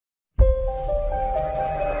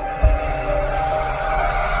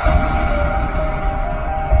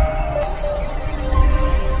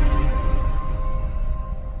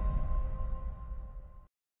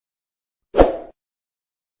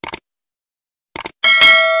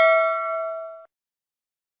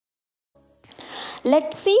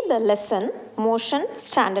Let's see the lesson, motion,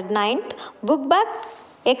 standard 9th, book back,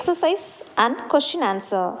 exercise and question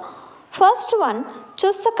answer. First one,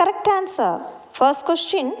 choose the correct answer. First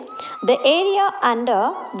question, the area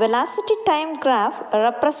under velocity time graph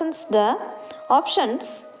represents the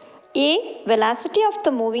options A. Velocity of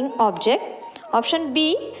the moving object. Option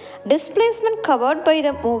B. Displacement covered by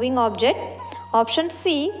the moving object. Option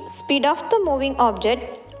C. Speed of the moving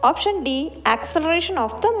object. Option D. Acceleration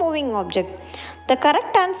of the moving object. The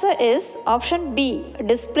correct answer is option B.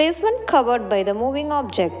 Displacement covered by the moving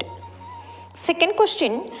object. Second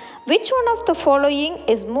question. Which one of the following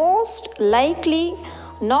is most likely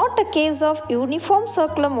not a case of uniform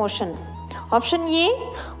circular motion? Option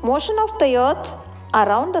A. Motion of the earth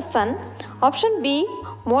around the sun. Option B.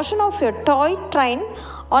 Motion of a toy train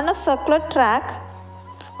on a circular track.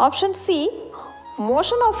 Option C.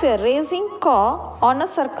 Motion of a racing car on a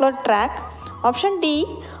circular track. Option D.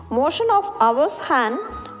 Motion of hour's hand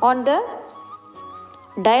on the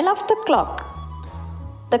dial of the clock.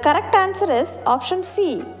 The correct answer is option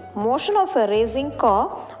C. Motion of a racing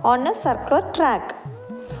car on a circular track.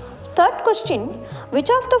 Third question. Which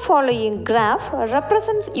of the following graph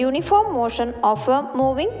represents uniform motion of a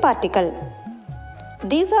moving particle?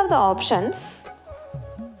 These are the options.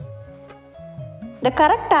 The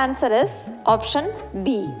correct answer is option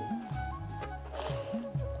B.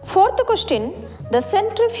 Fourth question. The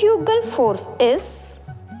centrifugal force is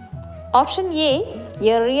option A.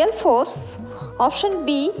 A real force. Option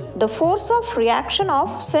B. The force of reaction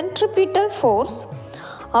of centripetal force.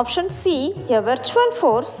 Option C. A virtual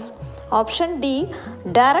force. Option D.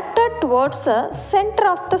 Directed towards the center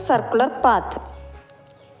of the circular path.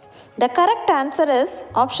 The correct answer is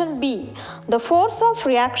option B. The force of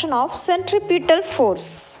reaction of centripetal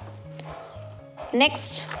force.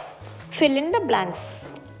 Next, fill in the blanks.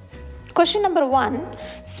 Question number 1.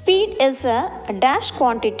 Speed is a dash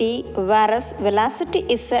quantity whereas velocity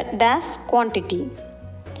is a dash quantity.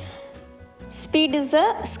 Speed is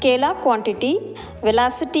a scalar quantity,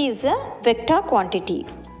 velocity is a vector quantity.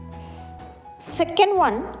 Second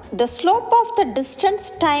one, the slope of the distance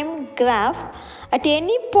time graph at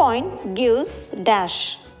any point gives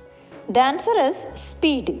dash. The answer is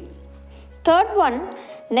speed. Third one,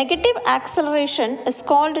 negative acceleration is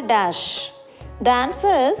called dash. The answer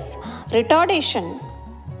is retardation.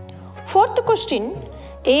 Fourth question,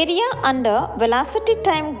 area under velocity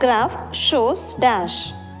time graph shows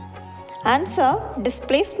dash. Answer,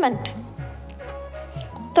 displacement.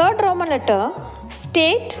 Third Roman letter,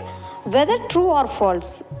 state whether true or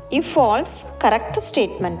false. If false, correct the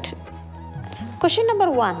statement. Question number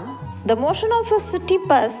 1. The motion of a city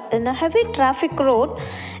bus in a heavy traffic road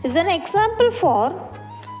is an example for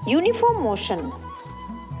uniform motion.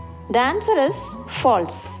 The answer is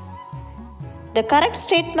false. The correct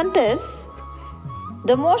statement is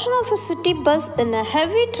the motion of a city bus in a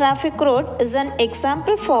heavy traffic road is an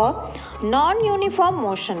example for non-uniform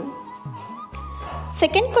motion.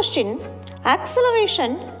 Second question,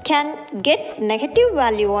 acceleration can get negative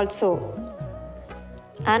value also.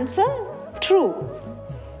 Answer, true.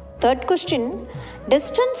 Third question,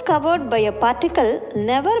 distance covered by a particle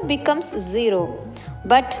never becomes zero,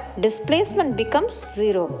 but displacement becomes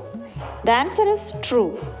zero. The answer is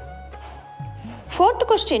true. Fourth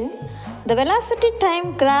question, the velocity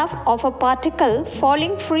time graph of a particle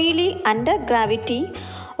falling freely under gravity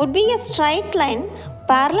would be a straight line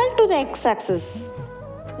parallel to the x-axis.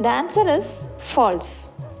 The answer is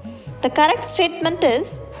false. The correct statement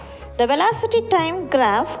is the velocity time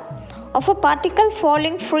graph of a particle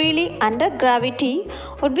falling freely under gravity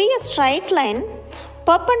would be a straight line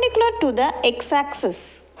perpendicular to the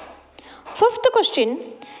x-axis. Fifth question,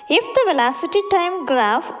 if the velocity time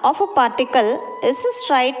graph of a particle is a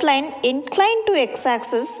straight line inclined to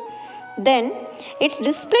x-axis, then its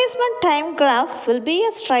displacement time graph will be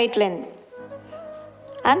a straight line.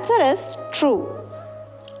 Answer is true.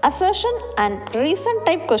 Assertion and reason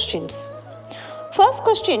type questions. First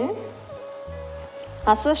question,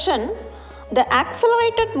 assertion, the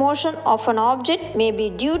accelerated motion of an object may be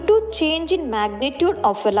due to change in magnitude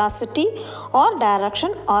of velocity or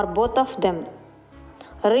direction or both of them.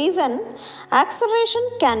 Reason, acceleration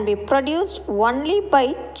can be produced only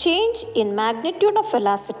by change in magnitude of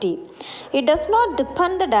velocity. It does not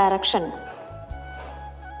depend the direction.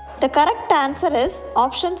 The correct answer is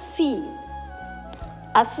option C.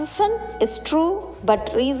 Assertion is true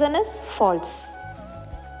but reason is false.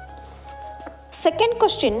 Second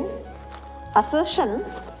question, assertion,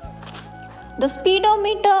 the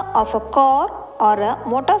speedometer of a car or a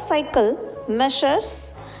motorcycle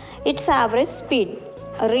measures its average speed.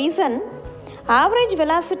 Reason, average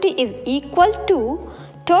velocity is equal to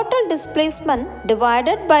total displacement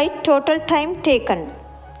divided by total time taken.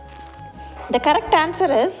 The correct answer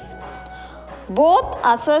is both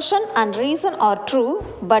assertion and reason are true,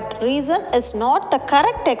 but reason is not the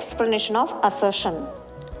correct explanation of assertion.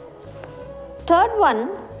 Third one,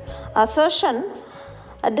 assertion.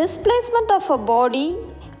 A displacement of a body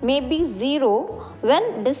may be zero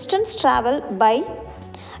when distance traveled by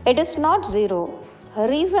it is not zero.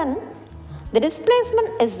 Reason. The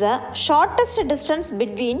displacement is the shortest distance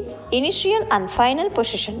between initial and final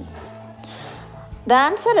position. The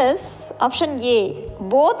answer is option A.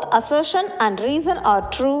 Both assertion and reason are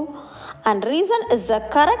true, and reason is the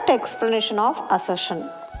correct explanation of assertion.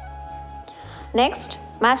 Next,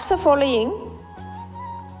 match the following.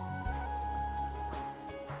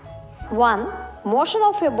 1. Motion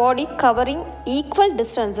of a body covering equal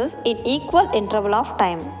distances in equal interval of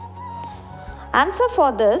time. Answer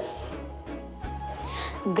for this,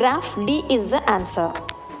 graph D is the answer.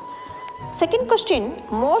 Second question,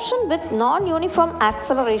 motion with non-uniform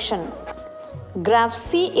acceleration. Graph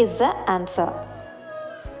C is the answer.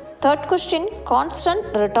 Third question, constant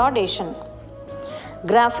retardation.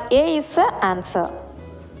 Graph A is the answer.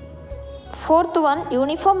 Fourth one,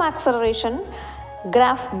 uniform acceleration.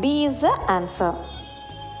 Graph B is the answer.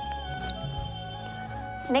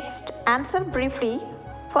 Next, answer briefly.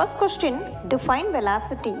 First question, define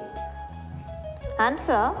velocity.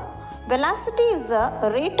 Answer, velocity is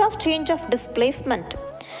the rate of change of displacement.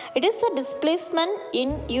 It is the displacement in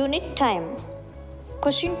unit time.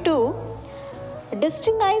 Question 2,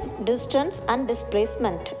 distinguish distance and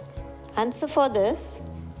displacement. Answer for this,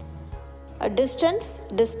 distance,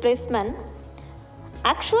 displacement,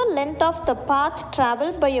 actual length of the path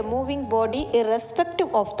traveled by a moving body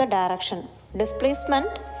irrespective of the direction. Displacement,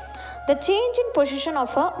 the change in position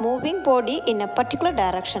of a moving body in a particular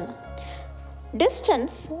direction.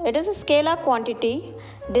 Distance, it is a scalar quantity.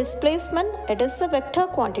 Displacement, it is a vector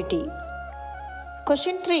quantity.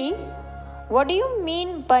 Question 3, what do you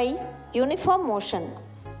mean by uniform motion?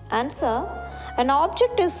 Answer, an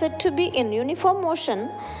object is said to be in uniform motion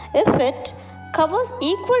if it covers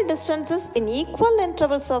equal distances in equal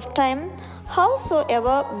intervals of time,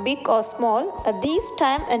 howsoever big or small these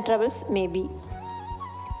time intervals may be.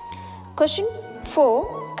 Question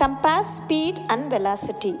 4, compare speed and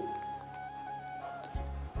velocity.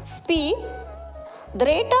 Speed, the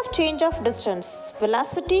rate of change of distance.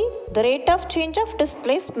 Velocity, the rate of change of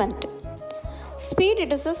displacement. Speed,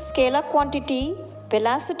 it is a scalar quantity.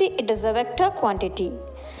 Velocity, it is a vector quantity.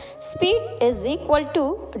 Speed is equal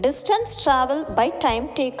to distance traveled by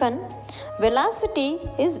time taken. Velocity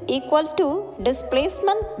is equal to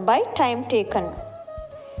displacement by time taken.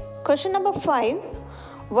 Question number 5.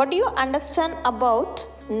 What do you understand about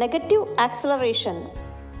negative acceleration?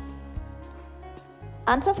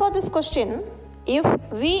 Answer for this question, if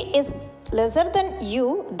v is lesser than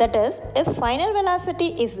u, that is, if final velocity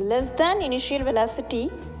is less than initial velocity,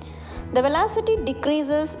 the velocity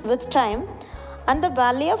decreases with time and the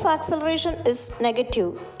value of acceleration is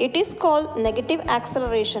negative. It is called negative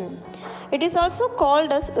acceleration. It is also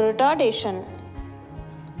called as retardation.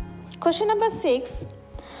 Question number 6.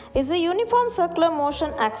 Is a uniform circular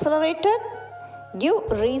motion accelerated? Give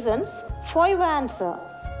reasons for your answer.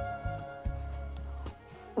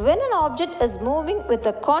 When an object is moving with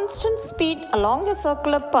a constant speed along a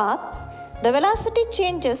circular path, the velocity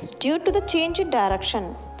changes due to the change in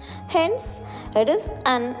direction. Hence, it is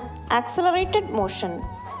an accelerated motion.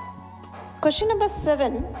 Question number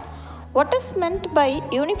 7. What is meant by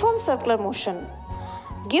uniform circular motion?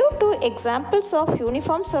 Give 2 examples of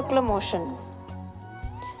uniform circular motion.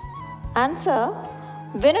 Answer,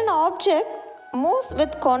 when an object moves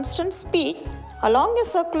with constant speed along a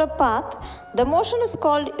circular path, the motion is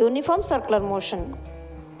called uniform circular motion.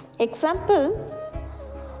 Example,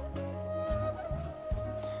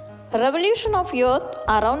 revolution of earth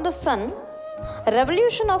around the sun,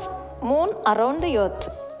 revolution of moon around the earth.